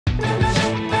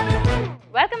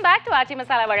Welcome back to Achi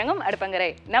Masala Valangum Adupangarai.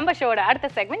 நம்ம ஷோட அடுத்த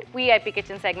segment VIP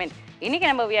kitchen segment. இன்னைக்கு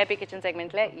நம்ம VIP கிச்சன்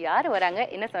செக்மெண்ட்ல யார் வராங்க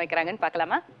என்ன சமைக்கறாங்கன்னு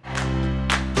பார்க்கலாமா?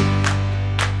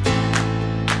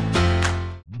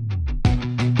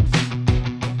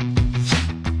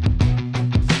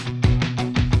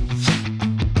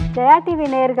 ஜெயா டிவி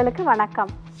நேயர்களுக்கு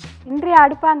வணக்கம். இன்றைய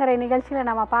அடுப்பாங்கரை நிகழ்ச்சியில்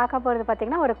நம்ம பார்க்க போகிறது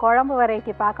பார்த்திங்கன்னா ஒரு குழம்பு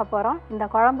வெரைட்டி பார்க்க போகிறோம். இந்த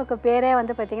குழம்புக்கு பேரே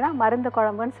வந்து பார்த்திங்கன்னா மருந்து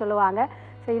குழம்புன்னு சொல்லுவாங்க.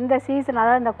 ஸோ இந்த சீசன்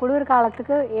அதாவது இந்த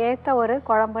குளிர்காலத்துக்கு ஏற்ற ஒரு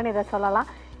குழம்புன்னு இதை சொல்லலாம்.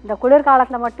 இந்த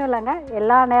குளிர்காலத்தில் மட்டும் இல்லைங்க,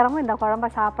 எல்லா நேரமும் இந்த குழம்பை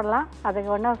சாப்பிடலாம், அதுக்கு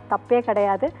ஒன்றும் தப்பே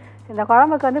கிடையாது. இந்த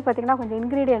குழம்புக்கு வந்து பார்த்திங்கன்னா கொஞ்சம்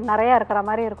இன்க்ரீடியன்ட் நிறையா இருக்கிற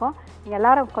மாதிரி இருக்கும். நீங்கள்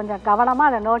எல்லோரும் கொஞ்சம் கவனமாக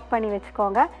அதை நோட் பண்ணி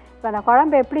வச்சுக்கோங்க. இப்போ அந்த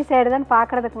குழம்பு எப்படி செய்கிறதுன்னு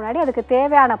பார்க்குறதுக்கு முன்னாடி அதுக்கு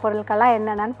தேவையான பொருட்கள்லாம்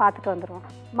என்னென்னு பார்த்துட்டு வந்துடுவோம்.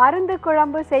 மருந்து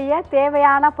குழம்பு செய்ய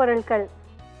தேவையான பொருட்கள்: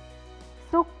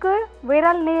 சுக்கு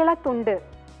விரல் நீள துண்டு,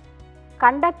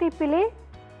 கண்டத்திப்பிலி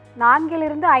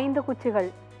 4 to 5 குச்சிகள்,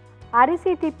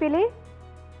 அரிசி திப்பிலி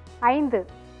 5,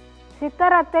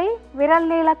 சித்தரத்தை விரல்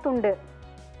நீள துண்டு,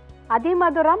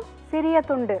 அதிமதுரம் சிறிய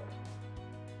துண்டு,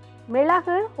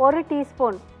 மிளகு 1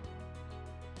 டீஸ்பூன்,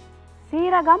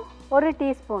 சீரகம் 1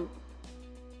 டீஸ்பூன்,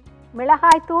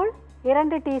 மிளகாய்த்தூள்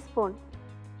 2 டீஸ்பூன்,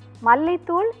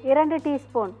 மல்லித்தூள் 2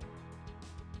 டீஸ்பூன்,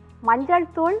 மஞ்சள்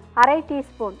தூள் 1/2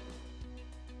 டீஸ்பூன்,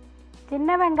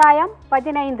 சின்ன வெங்காயம்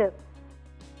 15,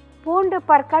 பூண்டு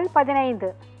பற்கள் 15,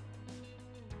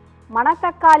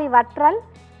 மணத்தக்காளி வற்றல்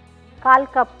 1/4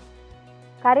 கப்,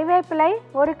 கறிவேப்பிலை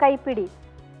 1 கைப்பிடி,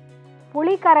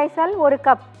 புளி கரைசல் 1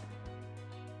 கப்,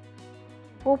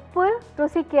 உப்பு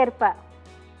ருசிக்கேற்ப,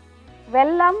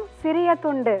 வெல்லம் சிறிய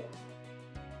துண்டு,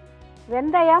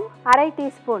 வெந்தயம் 1/2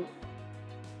 டீஸ்பூன்,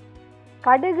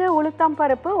 கடுகு உளுத்தம்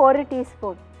பருப்பு 1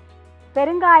 டீஸ்பூன்,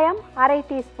 பெருங்காயம் 1/2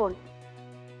 டீஸ்பூன்,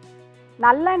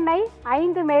 நல்லெண்ணெய்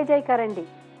 5 மேஜை கரண்டி.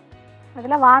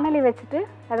 அதில் வானலி வச்சுட்டு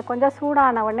அது கொஞ்சம்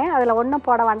சூடான உடனே அதில் ஒன்றும்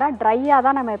போட வேண்டாம், ட்ரையாக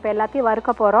தான் நம்ம இப்போ எல்லாத்தையும்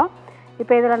வறுக்க போகிறோம்.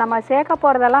 இப்போ இதில் நம்ம சேர்க்க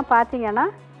போகிறதெல்லாம் பார்த்திங்கன்னா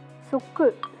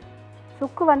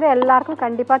சுக்கு வந்து எல்லாருக்கும்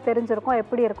கண்டிப்பாக தெரிஞ்சிருக்கும்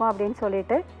எப்படி இருக்கும் அப்படின்னு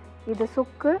சொல்லிட்டு. இது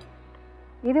சுக்கு.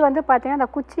 இது வந்து பார்த்திங்கன்னா அந்த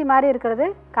குச்சி மாதிரி இருக்கிறது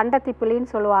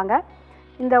கண்டத்திப்பிலின்னு சொல்லுவாங்க.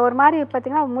 இந்த ஒரு மாதிரி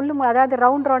பார்த்திங்கன்னா அதாவது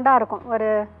ரவுண்டாக இருக்கும். ஒரு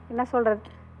என்ன சொல்கிறது,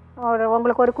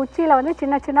 உங்களுக்கு ஒரு குச்சியில் வந்து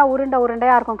சின்ன சின்ன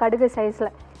உருண்டையாக இருக்கும் கடுகு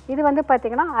சைஸில். இது வந்து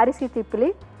பார்த்திங்கன்னா அரிசி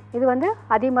திப்பிலி, இது வந்து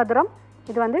அதிமதுரம்,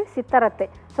 இது வந்து சித்தரத்தை.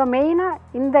 ஸோ மெயினாக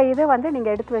இந்த இது வந்து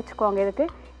நீங்கள் எடுத்து வச்சுக்கோங்க.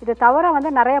 இது தவிர வந்து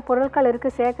நிறைய பொருட்கள்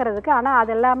இருக்குது சேர்க்குறதுக்கு. ஆனால்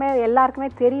அது எல்லாமே எல்லாருக்குமே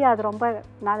தெரியாது, ரொம்ப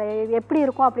நான் எப்படி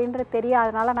இருக்கும் அப்படின்றது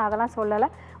தெரியாதனால நான் அதெல்லாம் சொல்லலை.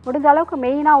 முடிஞ்ச அளவுக்கு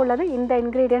மெயினாக உள்ளது இந்த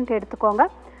இன்க்ரீடியண்ட் எடுத்துக்கோங்க.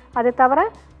 அது தவிர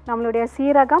நம்மளுடைய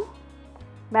சீரகம்,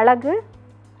 மிளகு,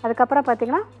 அதுக்கப்புறம்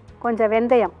பார்த்திங்கன்னா கொஞ்சம்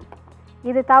வெந்தயம்.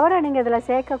 இது தவிர நீங்கள் இதில்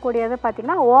சேர்க்கக்கூடியது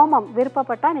பார்த்திங்கன்னா ஓமம்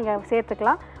விருப்பப்பட்டால் நீங்கள்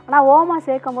சேர்த்துக்கலாம். ஆனால் ஓமம்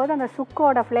சேர்க்கும் போது அந்த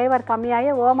சுக்கோட ஃப்ளேவர் கம்மியாகி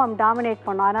ஓமம் டாமினேட்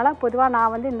பண்ணும். அதனால் பொதுவாக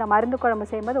நான் வந்து இந்த மருந்து குழம்பு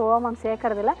செய்யும்போது ஓமம்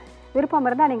சேர்க்குறதில்ல. விருப்பம்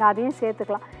இருந்தால் நீங்கள் அதையும்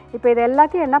சேர்த்துக்கலாம். இப்போ இது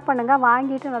எல்லாத்தையும் என்ன பண்ணுங்கள்,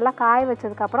 வாங்கிட்டு நல்லா காய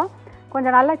வச்சதுக்கப்புறம்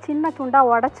கொஞ்சம் நல்லா சின்ன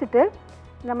துண்டாக உடச்சிட்டு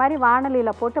இந்த மாதிரி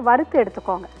வானலியில் போட்டு வறுத்து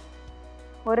எடுத்துக்கோங்க.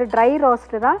 ஒரு ட்ரை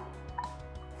ரோஸ்ட்டு தான்.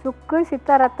 சுக்கு,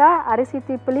 சித்தரத்தை, அரிசி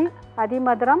திப்பிலி,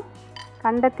 அதிமதுரம்,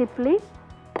 கண்டத்திப்பிலி,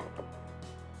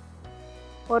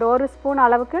 ஒரு ஸ்பூன்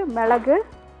அளவுக்கு மிளகு,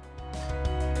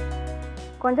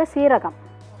 கொஞ்சம் சீரகம்.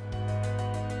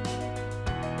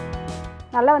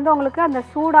 நல்லா வந்து உங்களுக்கு அந்த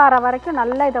சூடாற வரைக்கும்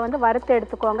நல்லா இதை வந்து வறுத்து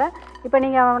எடுத்துக்கோங்க. இப்போ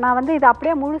நான் வந்து இதை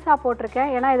அப்படியே முழுசாக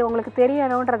போட்டிருக்கேன், ஏன்னா இது உங்களுக்கு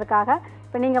தெரியணுன்றதுக்காக.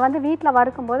 இப்போ நீங்கள் வந்து வீட்டில்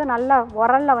வறுக்கும்போது நல்லா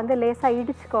உரலில் வந்து லேசாக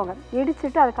இடிச்சுக்கோங்க.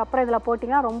 இடிச்சுட்டு அதுக்கப்புறம் இதில்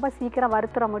போட்டிங்கன்னா ரொம்ப சீக்கிரம்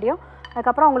வறுத்துற முடியும்.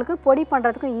 அதுக்கப்புறம் உங்களுக்கு பொடி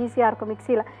பண்ணுறதுக்கும் ஈஸியாக இருக்கும்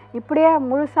மிக்சியில். இப்படியே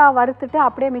முழுசாக வறுத்துட்டு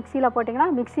அப்படியே மிக்சியில்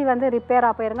போட்டிங்கன்னா மிக்சி வந்து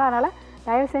ரிப்பேராக போயிருங்க. அதனால்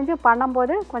தயவு செஞ்சு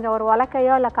பண்ணும்போது கொஞ்சம் ஒரு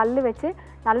உலக்கையோ இல்லை கல் வச்சு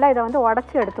நல்லா இதை வந்து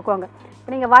உடச்சி எடுத்துக்கோங்க. இப்போ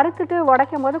நீங்கள் வறுத்துட்டு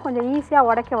உடைக்கும் போது கொஞ்சம் ஈஸியாக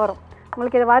உடைக்க வரும்.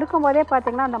 உங்களுக்கு இதை வறுக்கும் போதே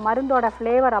பார்த்திங்கன்னா அந்த மருந்தோட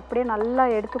ஃப்ளேவர் அப்படியே நல்லா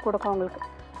எடுத்து கொடுக்கும் உங்களுக்கு.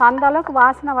 ஸோ அந்த அளவுக்கு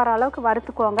வாசனை வர அளவுக்கு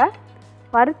வறுத்துக்கோங்க.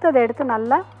 வறுத்ததை எடுத்து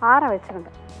நல்லா ஆற வச்சுருங்க.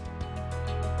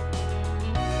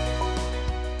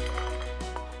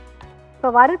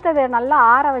 இப்போ வறுத்ததை நல்லா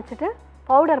ஆற வச்சுட்டு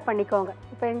பவுடர் பண்ணிக்கோங்க.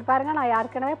 இப்போ இங்கே பாருங்கள், நான்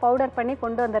ஏற்கனவே பவுடர் பண்ணி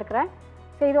கொண்டு வந்திருக்கிறேன்.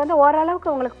 ஸோ இது வந்து ஓரளவுக்கு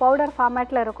உங்களுக்கு பவுடர்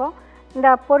ஃபார்மேட்டில் இருக்கும். இந்த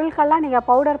பொருட்கள்லாம் நீங்கள்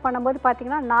பவுடர் பண்ணும்போது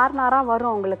பார்த்திங்கன்னா நாராக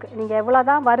வரும் உங்களுக்கு. நீங்கள் எவ்வளோ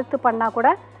தான் வறுத்து பண்ணால் கூட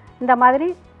இந்த மாதிரி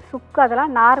சுக்கு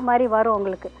அதெல்லாம் நார் மாதிரி வரும்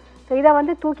உங்களுக்கு. ஸோ இதை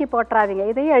வந்து தூக்கி போட்டுறாதீங்க,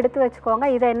 இதையும் எடுத்து வச்சுக்கோங்க.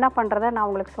 இதை என்ன பண்ணுறதை நான்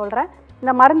உங்களுக்கு சொல்கிறேன்.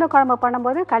 இந்த மருந்து குழம்பு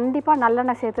பண்ணும்போது கண்டிப்பாக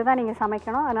நல்லெண்ணெய் சேர்த்து தான் நீங்கள்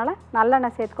சமைக்கணும். அதனால்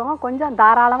நல்லெண்ணெய் சேர்த்துக்கோங்க. கொஞ்சம்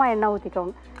தாராளமாக எண்ணெய்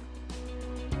ஊற்றிக்கோங்க.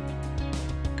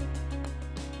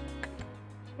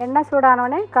 எண்ணெய்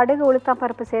சூடானோடனே கடுகு உளுத்தம்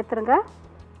பருப்பு சேர்த்துருங்க.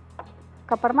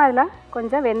 அதுக்கப்புறமா இதில்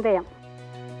கொஞ்சம் வெந்தயம்.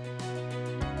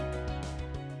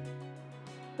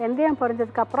 வெந்தயம்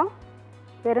பொரிஞ்சதுக்கப்புறம்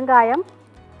பெருங்காயம்,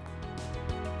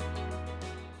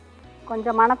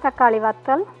 கொஞ்சம் மணத்தக்காளி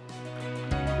வத்தல்,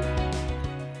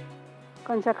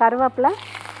 கொஞ்சம் கருவேப்பிலை,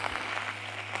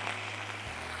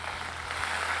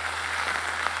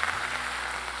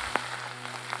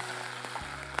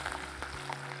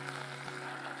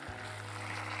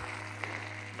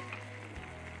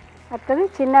 அடுத்தது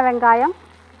சின்ன வெங்காயம்,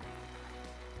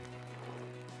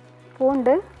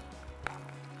 பூண்டு,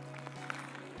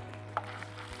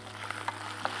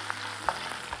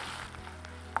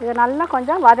 இது நல்லா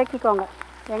கொஞ்சம் வதக்கிக்கோங்க.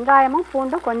 வெங்காயமும்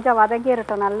பூண்டும் கொஞ்சம்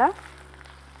வதங்கிடட்டும் நல்லா.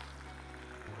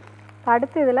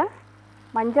 அடுத்து இதில்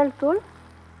மஞ்சள் தூள்,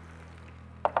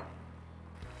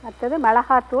 அடுத்தது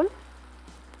மிளகாத்தூள்,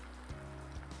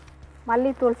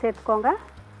 மல்லித்தூள் சேர்த்துக்கோங்க.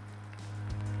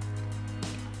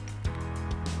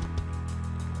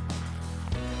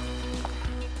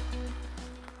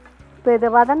 இப்போ இது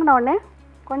வதங்கினோடனே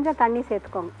கொஞ்சம் தண்ணி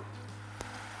சேர்த்துக்கோங்க.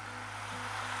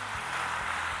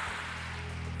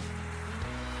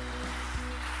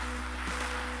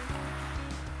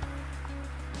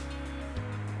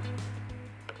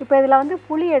 இப்போ இதில் வந்து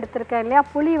புளி எடுத்திருக்கேன் இல்லையா,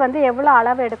 புளி வந்து எவ்வளோ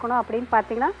அளவு எடுக்கணும் அப்படின்னு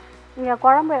பார்த்தீங்கன்னா, நீங்கள்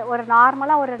குழம்பு ஒரு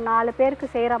நார்மலாக ஒரு 4 பேருக்கு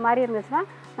செய்கிற மாதிரி இருந்துச்சுன்னா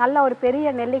நல்ல ஒரு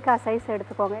பெரிய நெல்லிக்காய் சைஸ்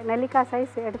எடுத்துக்கோங்க. நெல்லிக்காய்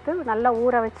சைஸ் எடுத்து நல்லா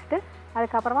ஊற வச்சுட்டு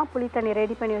அதுக்கப்புறமா புளி தண்ணி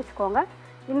ரெடி பண்ணி வச்சுக்கோங்க.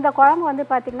 இந்த குழம்பு வந்து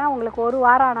பார்த்திங்கன்னா உங்களுக்கு 1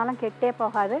 வாரம் ஆனாலும் கெட்டே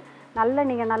போகாது.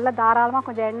 நீங்கள் நல்ல தாராளமாக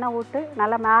கொஞ்சம் எண்ணெய் விட்டு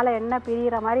நல்லா மேலே எண்ணெய்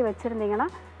பிரிகிற மாதிரி வச்சுருந்தீங்கன்னா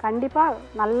கண்டிப்பாக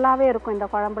நல்லாவே இருக்கும் இந்த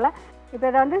குழம்புல. இப்போ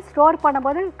இதை வந்து ஸ்டோர்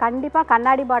பண்ணும்போது கண்டிப்பாக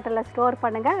கண்ணாடி பாட்டிலில் ஸ்டோர்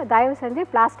பண்ணுங்கள். தயவு செஞ்சு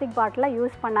பிளாஸ்டிக் பாட்டிலில்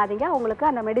யூஸ் பண்ணாதீங்க, உங்களுக்கு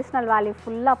அந்த மெடிசினல் வேல்யூ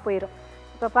ஃபுல்லாக போயிடும்.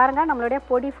 இப்போ பாருங்கள் நம்மளுடைய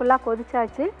பொடி ஃபுல்லாக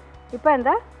கொதிச்சாச்சு. இப்போ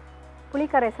இந்த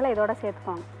புளிக்கரைசலை இதோட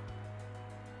சேர்த்துக்கோங்க.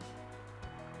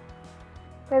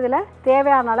 இப்போ இதில்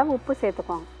தேவையான அளவு உப்பு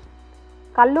சேர்த்துக்கோங்க.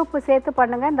 கல்லுப்பு சேர்த்து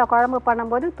பண்ணுங்கள். இந்த குழம்பு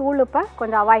பண்ணும்போது தூளுப்பை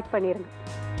கொஞ்சம் அவாய்ட் பண்ணிடுங்க.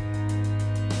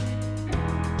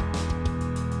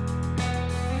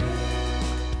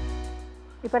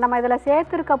 இப்போ நம்ம இதில்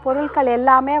சேர்த்துருக்க பொருட்கள்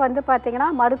எல்லாமே வந்து பார்த்திங்கன்னா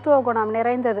மருத்துவ குணம்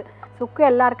நிறைந்தது. சுக்கு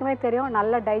எல்லாருக்குமே தெரியும்,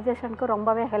 நல்ல டைஜஷனுக்கு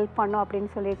ரொம்பவே ஹெல்ப் பண்ணும் அப்படின்னு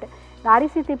சொல்லிட்டு. இந்த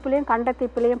அரிசி திப்புலையும் கண்ட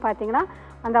திப்புலையும் பார்த்திங்கன்னா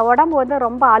அந்த உடம்பு வந்து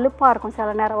ரொம்ப அலுப்பாக இருக்கும்.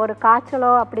 சில நேரம் ஒரு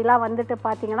காய்ச்சலோ அப்படிலாம் வந்துட்டு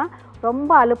பார்த்திங்கன்னா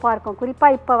ரொம்ப அலுப்பாக இருக்கும்.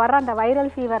 குறிப்பாக இப்போ வர அந்த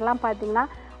வைரல் ஃபீவர்லாம் பார்த்திங்கன்னா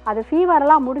அது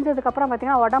ஃபீவரெலாம் முடிஞ்சதுக்கப்புறம்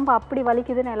பார்த்திங்கன்னா உடம்பு அப்படி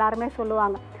வலிக்குதுன்னு எல்லாருமே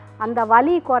சொல்லுவாங்க. அந்த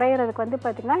வலி குறையிறதுக்கு வந்து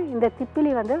பார்த்திங்கன்னா இந்த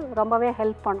திப்பிலி வந்து ரொம்பவே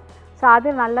ஹெல்ப் பண்ணும். ஸோ அது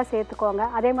நல்லா சேர்த்துக்கோங்க.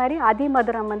 அதே மாதிரி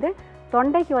அதிமதுரம் வந்து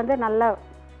தொண்டைக்கு வந்து நல்ல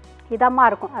இதமாக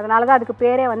இருக்கும். அதனால தான் அதுக்கு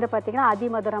பேரே வந்து பார்த்திங்கன்னா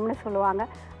அதிமதுரம்னு சொல்லுவாங்க.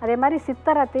 அதே மாதிரி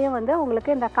சித்தரத்தையும் வந்து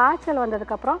உங்களுக்கு இந்த காய்ச்சல்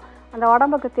வந்ததுக்கப்புறம் அந்த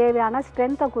உடம்புக்கு தேவையான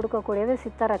ஸ்ட்ரென்த்தை கொடுக்கக்கூடியது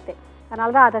சித்தரத்தை.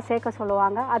 அதனால தான் அதை சேர்க்க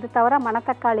சொல்லுவாங்க. அது தவிர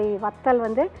மணத்தக்காளி வத்தல்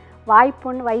வந்து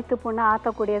வாய்ப்புண் வயிற்று புண்ணு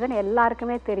ஆற்றக்கூடியதுன்னு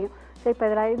எல்லாருக்குமே தெரியும். ஸோ இப்போ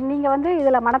இதில் நீங்கள் வந்து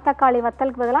இதில் மணத்தக்காளி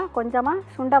வத்தலுக்கு பதிலாக கொஞ்சமாக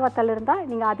சுண்ட வத்தல் இருந்தால்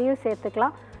நீங்கள் அதையும்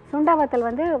சேர்த்துக்கலாம். சுண்ட வத்தல்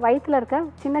வந்து வயிற்றில் இருக்க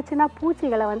சின்ன சின்ன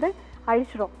பூச்சிகளை வந்து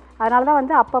அழிச்சிடும். அதனால தான்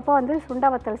வந்து அப்பப்போ வந்து சுண்ட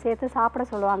வத்தல் சேர்த்து சாப்பிட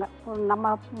சொல்லுவாங்க.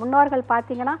 நம்ம முன்னோர்கள்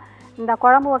பார்த்திங்கன்னா இந்த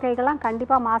குழம்பு வகைகள்லாம்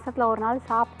கண்டிப்பாக மாதத்தில் ஒரு நாள்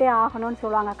சாப்பிட்டே ஆகணும்னு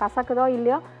சொல்லுவாங்க. கசக்குதோ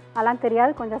இல்லையோ அதெல்லாம்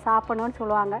தெரியாது, கொஞ்சம் சாப்பிடணும்னு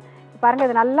சொல்லுவாங்க. பாருங்கள்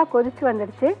இது நல்லா கொதித்து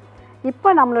வந்துடுச்சு. இப்போ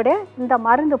நம்மளுடைய இந்த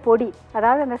மருந்து பொடி,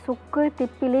 அதாவது அந்த சுக்கு,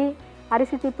 திப்பிலி,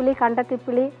 அரிசி திப்பிலி, கண்ட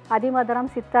திப்பிலி, அதிமதுரம்,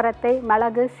 சித்தரத்தை,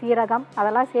 மிளகு, சீரகம்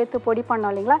அதெல்லாம் சேர்த்து பொடி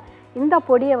பண்ணோம் இல்லைங்களா, இந்த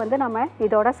பொடியை வந்து நம்ம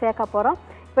இதோட சேர்க்க போகிறோம்.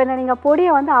 இப்போ இந்த நீங்கள்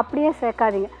பொடியை வந்து அப்படியே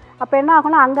சேர்க்காதீங்க. அப்போ என்ன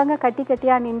ஆகும்னா அங்கங்கே கட்டி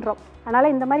கட்டியாக நின்றோம்.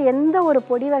 அதனால் இந்த மாதிரி எந்த ஒரு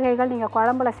பொடி வகைகள் நீங்கள்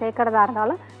குழம்புல சேர்க்குறதா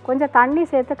இருந்தாலும் கொஞ்சம் தண்ணி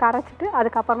சேர்த்து கரைச்சிட்டு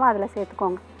அதுக்கப்புறமா அதில்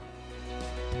சேர்த்துக்கோங்க.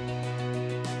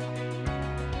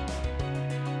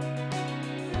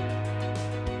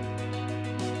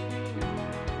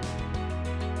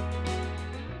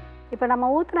 இப்போ நம்ம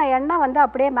ஊற்றின எண்ணெய் வந்து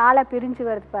அப்படியே மேலே பிரிஞ்சு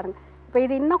வருது பாருங்கள். இப்போ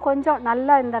இது இன்னும் கொஞ்சம்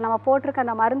நல்லா இந்த நம்ம போட்டிருக்க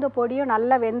அந்த மருந்து பொடியும்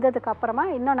நல்லா வெந்ததுக்கு அப்புறமா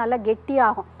இன்னும் நல்லா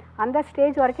கெட்டியாகும். அந்த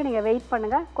ஸ்டேஜ் வரைக்கும் நீங்கள் வெயிட்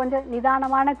பண்ணுங்கள். கொஞ்சம்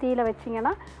நிதானமான தீயில்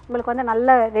வச்சிங்கன்னா உங்களுக்கு வந்து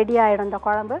நல்லா ரெடி ஆகிடும் இந்த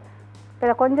குழம்பு.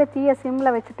 இதை கொஞ்சம் தீயை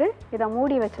சிம்மில் வச்சுட்டு இதை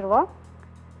மூடி வச்சுருவோம்.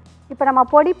 இப்போ நம்ம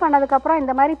பொடி பண்ணதுக்கப்புறம்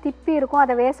இந்த மாதிரி திப்பி இருக்கும்,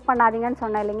 அதை வேஸ்ட் பண்ணாதீங்கன்னு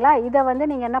சொன்னேன் இல்லைங்களா. இதை வந்து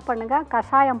நீங்கள் என்ன பண்ணுங்கள்,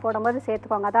 கஷாயம் போடும்போது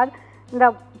சேர்த்துக்கோங்க. அதாவது இந்த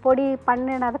பொடி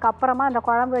பண்ணினதுக்கு அப்புறமா அந்த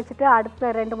குழம்பு வச்சுட்டு அடுத்த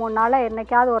 2-3 நாளில்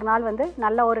என்றைக்காவது ஒரு நாள் வந்து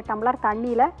நல்ல ஒரு டம்ளர்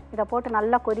தண்ணியில் இதை போட்டு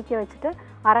நல்லா கொதிக்க வச்சுட்டு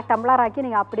அரை டம்ளர் ஆக்கி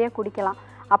நீங்கள் அப்படியே குடிக்கலாம்.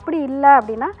 அப்படி இல்லை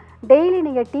அப்படின்னா டெய்லி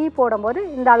நீங்கள் டீ போடும்போது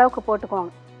இந்த அளவுக்கு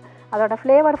போட்டுக்கோங்க. அதோட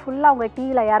ஃப்ளேவர் ஃபுல்லாக உங்கள்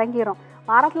டீயில் இறங்கிடும்.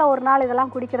 வாரத்தில் ஒரு நாள்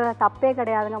இதெல்லாம் குடிக்கிறது தப்பே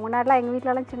கிடையாதுங்க. முன்னாடிலாம் எங்கள்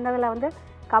வீட்டிலலாம் சின்னதில் வந்து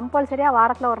கம்பல்சரியாக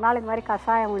வாரத்தில் ஒரு நாள் இந்த மாதிரி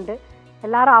கஷாயம் உண்டு.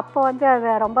 எல்லோரும் அப்போ வந்து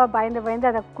அதை ரொம்ப பயந்து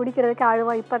அதை குடிக்கிறதுக்கு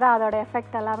அழுவோம். இப்போ தான் அதோட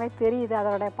எஃபெக்ட் எல்லாமே தெரியுது,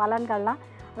 அதோட பலன்கள்லாம்.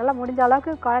 அதெல்லாம் முடிஞ்ச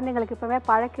அளவுக்கு குழந்தைங்களுக்கு இப்போவே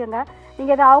பழக்குங்க.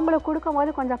 நீங்கள் இதை அவங்களுக்கு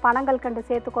கொடுக்கும்போது கொஞ்சம் பனங்கள் கண்டு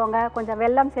சேர்த்துக்கோங்க, கொஞ்சம்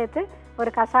வெல்லம் சேர்த்து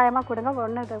ஒரு கஷாயமாக கொடுங்க.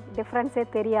 ஒன்றும் டிஃப்ரென்ஸே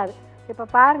தெரியாது. இப்போ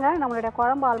பாருங்கள் நம்மளுடைய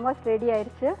குழம்பு ஆல்மோஸ்ட் ரெடி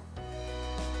ஆயிடுச்சு.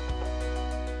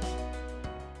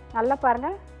 நல்லா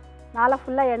பாருங்கள் மேலே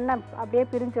ஃபுல்லாக எண்ணெய் அப்படியே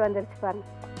பிரிஞ்சு வந்துருச்சு பாருங்கள்.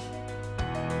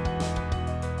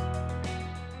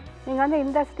 நீங்கள் வந்து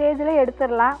இந்த ஸ்டேஜில்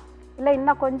எடுத்துடலாம். இல்லை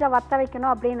இன்னும் கொஞ்சம் வற்ற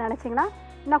வைக்கணும் அப்படின்னு நினச்சிங்கன்னா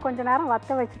இன்னும் கொஞ்சம் நேரம்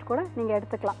வற்ற வச்சுட்டு கூட நீங்கள்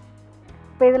எடுத்துக்கலாம்.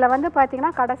 இப்போ இதில் வந்து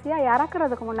பார்த்திங்கன்னா கடைசியாக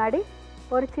இறக்குறதுக்கு முன்னாடி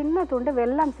ஒரு சின்ன துண்டு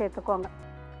வெல்லம் சேர்த்துக்கோங்க.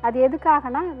 அது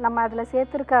எதுக்காகனா நம்ம அதில்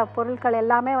சேர்த்துருக்க பொருட்கள்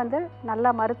எல்லாமே வந்து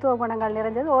நல்ல மருத்துவ குணங்கள்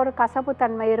நிறைஞ்சது. ஒரு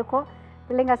கசப்புத்தன்மை இருக்கும்,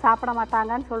 பிள்ளைங்க சாப்பிட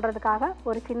மாட்டாங்கன்னு சொல்கிறதுக்காக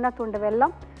ஒரு சின்ன துண்டு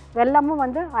வெல்லம். வெல்லமும்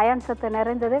வந்து அயன் சத்து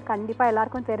நிறைஞ்சது, கண்டிப்பாக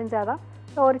எல்லாருக்கும் தெரிஞ்சாதான்.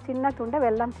 ஸோ ஒரு சின்ன துண்டு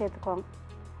வெல்லம் சேர்த்துக்கோங்க.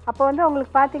 அப்போ வந்து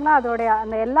உங்களுக்கு பார்த்திங்கன்னா அதோடைய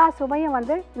அந்த எல்லா சுவையும்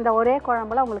வந்து இந்த ஒரே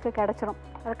குழம்புல உங்களுக்கு கிடச்சிரும்.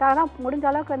 அதுக்காக தான் முடிஞ்ச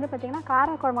அளவுக்கு வந்து பார்த்திங்கன்னா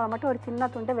காரக்குழம்புல மட்டும் ஒரு சின்ன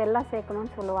துண்டு வெல்லம்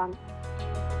சேர்க்கணும்னு சொல்லுவாங்க.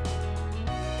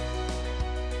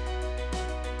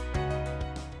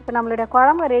 இப்போ நம்மளுடைய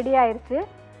குழம்பு ரெடி ஆயிடுச்சு.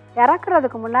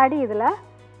 இறக்குறதுக்கு முன்னாடி இதில்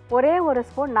ஒரே ஒரு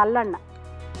ஸ்பூன் நல்லெண்ணெய்.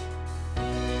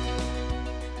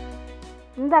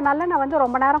 இந்த நல்லெண்ணெய் வந்து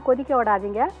ரொம்ப நேரம் கொதிக்க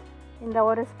விடாதீங்க. இந்த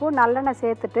ஒரு ஸ்பூன் நல்லெண்ணெய்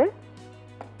சேர்த்துட்டு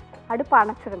அடுப்பை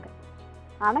அணைச்சிடுங்க.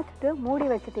 அணைச்சிட்டு மூடி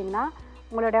வச்சிட்டிங்கன்னா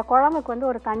உங்களுடைய குழம்புக்கு வந்து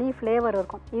ஒரு தனி ஃப்ளேவர்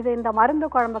இருக்கும். இது இந்த மருந்து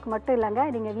குழம்புக்கு மட்டும் இல்லைங்க,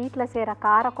 நீங்கள் வீட்டில் செய்கிற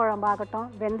காரக்குழம்பாகட்டும்,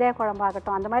 வெந்தய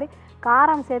குழம்பாகட்டும், அந்த மாதிரி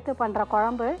காரம் சேர்த்து பண்ணுற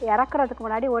குழம்பு இறக்குறதுக்கு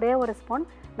முன்னாடி ஒரே ஒரு ஸ்பூன்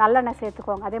நல்லெண்ணெய்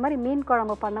சேர்த்துக்கோங்க. அதே மாதிரி மீன்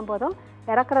குழம்பு பண்ணும்போதும்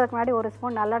இறக்குறதுக்கு முன்னாடி ஒரு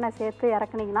ஸ்பூன் நல்லெண்ணெய் சேர்த்து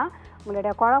இறக்குனீங்கன்னா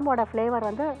உங்களுடைய குழம்போட ஃப்ளேவர்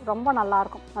வந்து ரொம்ப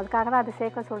நல்லாயிருக்கும். அதுக்காக தான் அது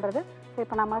சேர்க்க சொல்கிறது. ஸோ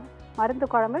இப்போ நம்ம மருந்து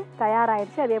குழம்பு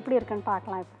தயாராகிடுச்சு. அது எப்படி இருக்குன்னு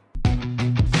பார்க்கலாம். இப்போ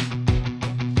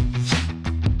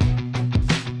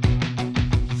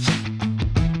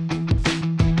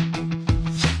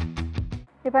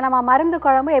இப்போ நம்ம மருந்து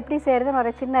குழம்பு எப்படி செய்கிறதுன்னு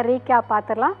ஒரு சின்ன ரீகேப்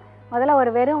பார்த்துடலாம். முதல்ல ஒரு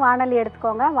வெறும் வாணலி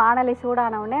எடுத்துக்கோங்க. வாணலி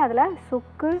சூடானவுடனே அதில்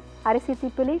சுக்கு, அரிசி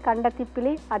திப்பிலி, கண்ட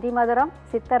திப்பிலி, அதிமதுரம்,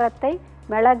 சித்தரத்தை,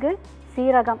 மிளகு,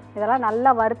 சீரகம் இதெல்லாம்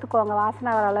நல்லா வறுத்துக்கோங்க.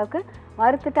 வாசனை வர அளவுக்கு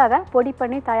வறுத்துட்டு அதை பொடி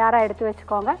பண்ணி தயாராக எடுத்து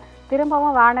வச்சுக்கோங்க.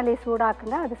 திரும்பவும் வாணலி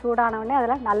சூடாக்குங்க. அது சூடானவுடனே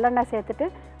அதில் நல்லெண்ணெய் சேர்த்துட்டு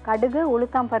கடுகு,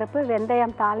 உளுத்தம் பருப்பு,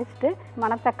 வெந்தயம் தாளிச்சிட்டு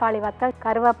மணத்தக்காளி வத்தல்,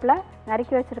 கருவேப்பிலை,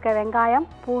 நறுக்கி வச்சுருக்க வெங்காயம்,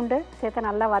 பூண்டு சேர்த்து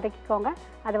நல்லா வதக்கிக்கோங்க.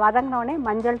 அது வதங்கினோடனே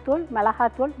மஞ்சள் தூள்,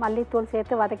 மிளகாத்தூள், மல்லித்தூள்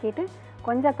சேர்த்து வதக்கிட்டு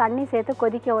கொஞ்சம் தண்ணி சேர்த்து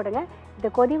கொதிக்க விடுங்க. இது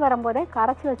கொதி வரும்போதே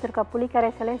கரைச்சி வச்சுருக்க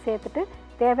புளிக்கரைசலையும் சேர்த்துட்டு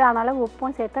தேவையான அளவு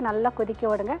உப்பும் சேர்த்து நல்லா கொதிக்க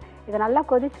விடுங்க. இது நல்லா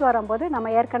கொதித்து வரும்போது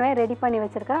நம்ம ஏற்கனவே ரெடி பண்ணி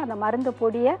வச்சுருக்க அந்த மருந்து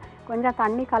பொடியை கொஞ்சம்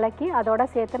தண்ணி கலக்கி அதோட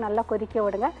சேர்த்து நல்லா கொதிக்க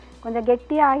விடுங்க. கொஞ்சம்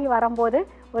கெட்டியாகி வரும்போது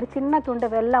ஒரு சின்ன துண்டு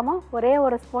வெல்லமும் ஒரே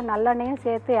ஒரு ஸ்பூன் நல்லெண்ணெயும்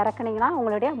சேர்த்து இறக்குனீங்கன்னா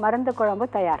உங்களுடைய மருந்து குழம்பு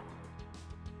தயார்.